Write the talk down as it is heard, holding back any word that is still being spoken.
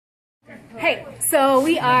Hey, so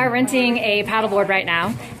we are renting a paddleboard right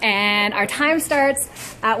now, and our time starts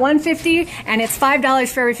at 1:50, and it's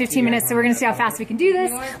 $5 for every 15 minutes, so we're gonna see how fast we can do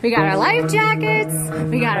this. We got our life jackets,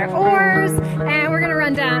 we got our oars, and we're gonna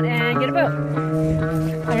run down and get a boat.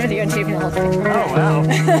 I'm gonna do you unshaking the whole thing. Oh, wow.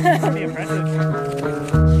 That'd be impressive.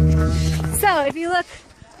 So, if you look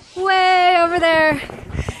way over there,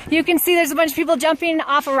 you can see there's a bunch of people jumping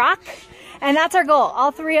off a rock, and that's our goal.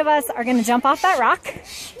 All three of us are gonna jump off that rock.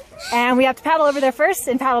 And we have to paddle over there first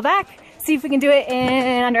and paddle back, see if we can do it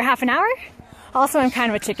in under half an hour. Also, I'm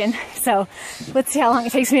kind of a chicken, so let's see how long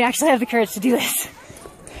it takes me to actually have the courage to do this.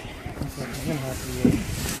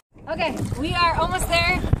 Okay, we are almost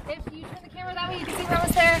there. If you turn the camera that way, you can see we're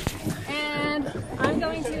almost there. And I'm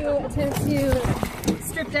going to attempt to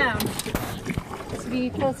strip down to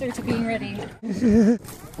be closer to being ready.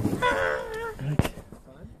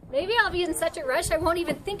 Maybe I'll be in such a rush I won't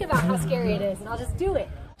even think about how scary it is, and I'll just do it.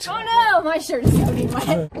 Oh no, my shirt is soaking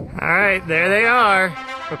wet. All right, there they are,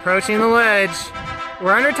 approaching the ledge.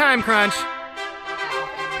 We're under time crunch.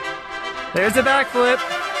 There's a backflip.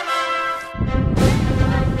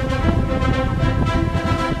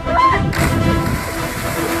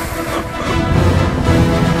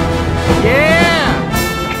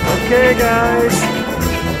 Yeah! Okay guys,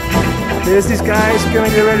 there's these guys gonna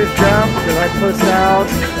get ready to jump. The right foot's out.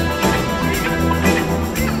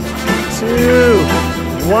 2,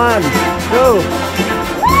 1, go!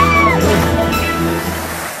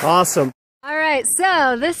 Awesome. All right,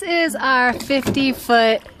 so this is our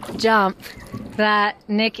 50-foot jump that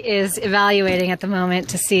Nick is evaluating at the moment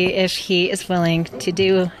to see if he is willing to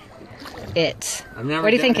do it. I've never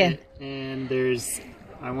what are you done thinking? it, and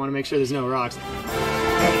I want to make sure there's no rocks.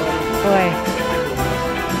 Boy,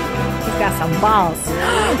 he's got some balls.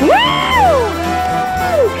 Woo!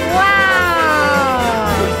 Wow!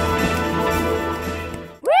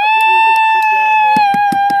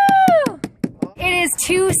 It is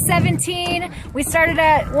 2:17. We started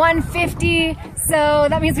at 1:50, so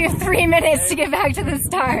that means we have 3 minutes to get back to the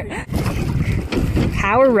start.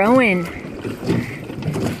 Power rowing.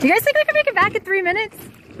 Do you guys think we can make it back in 3 minutes?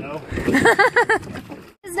 No.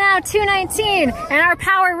 It's now 2:19, and our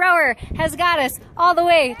power rower has got us all the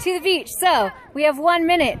way to the beach. So we have 1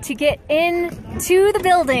 minute to get into the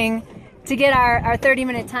building to get our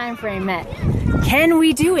 30-minute time frame met. Can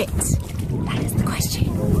we do it? That is the question.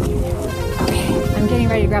 Okay, I'm getting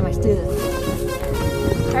ready to grab my students.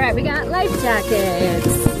 All right, we got life jackets.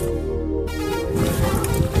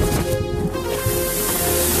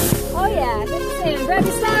 Oh yeah, good to see. Grab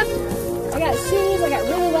your stuff. I got shoes, I got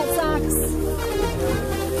really wet socks.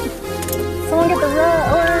 Someone get the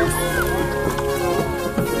oars.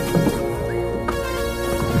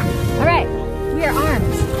 All right, we are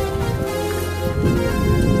armed.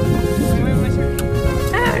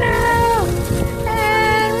 Oh no!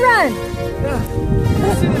 And run!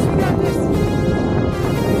 Let's do this, we got this.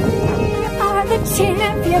 We are the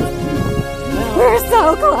champions. We're so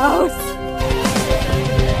close.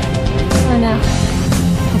 Oh no,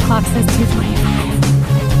 the clock says 2:25.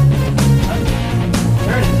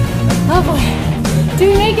 Oh boy, do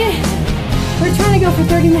we make it? We're trying to go for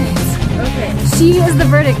 30 minutes. Okay. She is the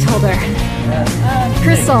verdict holder.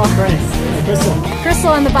 Crystal. Crystal.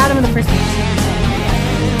 Crystal on the bottom of the first page.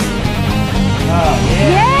 Oh, yeah.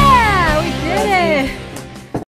 Yeah!